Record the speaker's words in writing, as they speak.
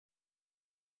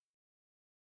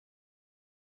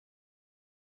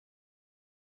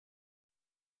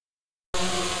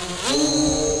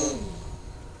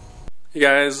Hey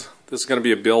guys, this is going to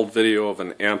be a build video of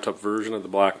an amped up version of the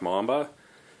Black Mamba.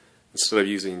 Instead of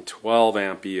using 12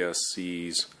 amp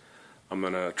ESCs, I'm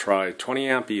going to try 20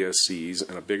 amp ESCs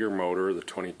and a bigger motor, the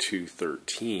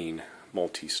 2213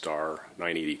 Multistar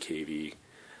 980 kV.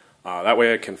 That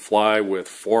way I can fly with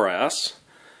 4S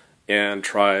and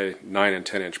try 9 and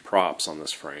 10 inch props on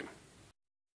this frame.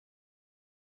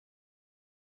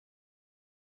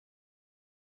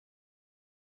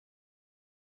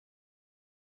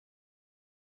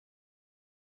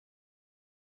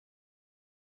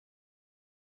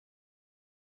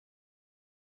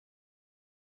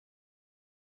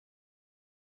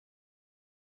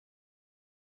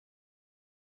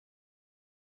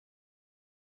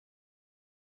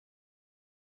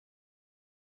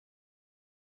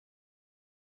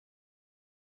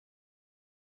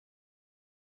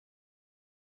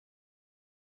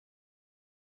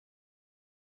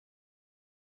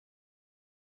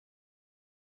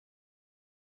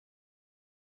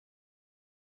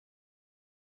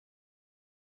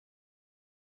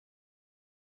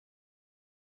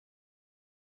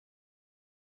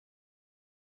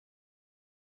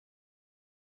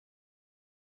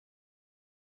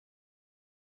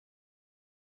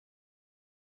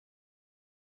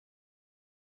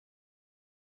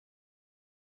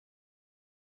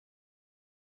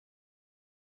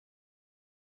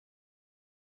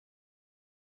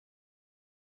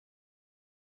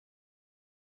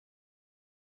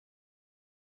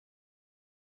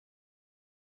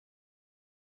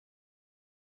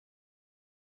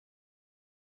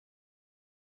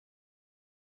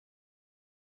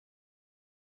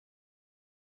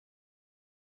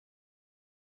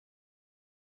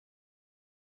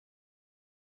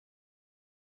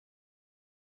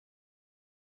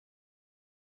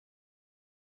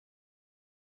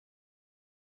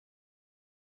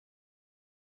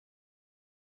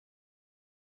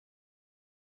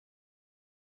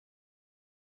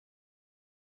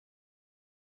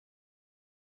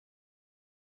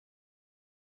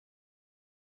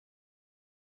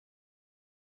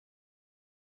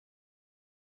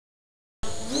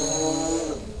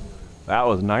 That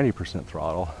was 90%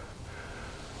 throttle.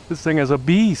 This thing is a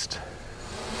beast.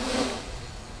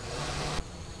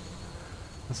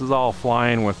 This is all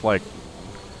flying with like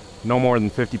no more than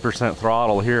 50%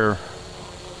 throttle here.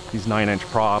 These 9-inch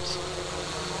props.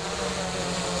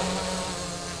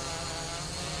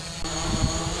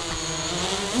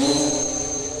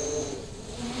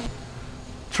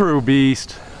 True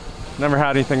beast. Never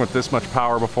had anything with this much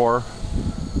power before.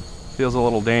 Feels a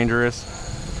little dangerous.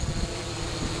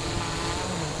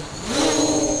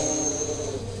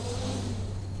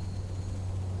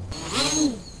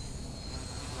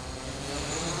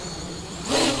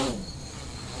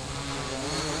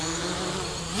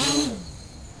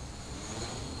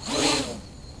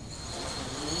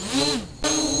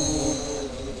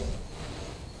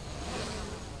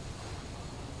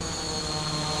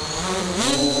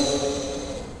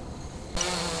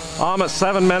 I'm at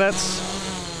 7 minutes.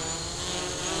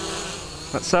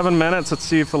 At 7 minutes, let's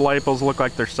see if the lipos look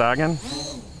like they're sagging.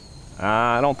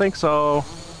 I don't think so.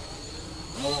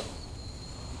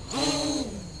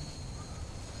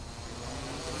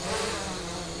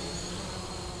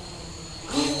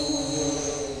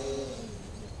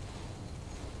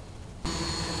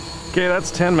 Okay,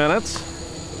 that's 10 minutes.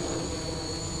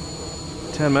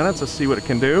 10 minutes, let's see what it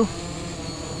can do.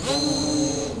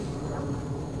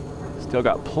 Still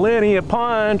got plenty of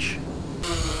punch.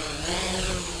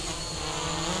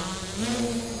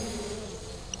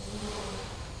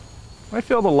 I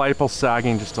feel the lipo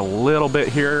sagging just a little bit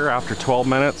here after 12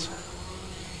 minutes.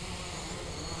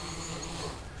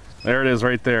 There it is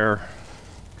right there.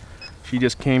 She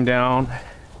just came down.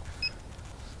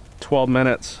 12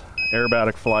 minutes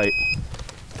aerobatic flight.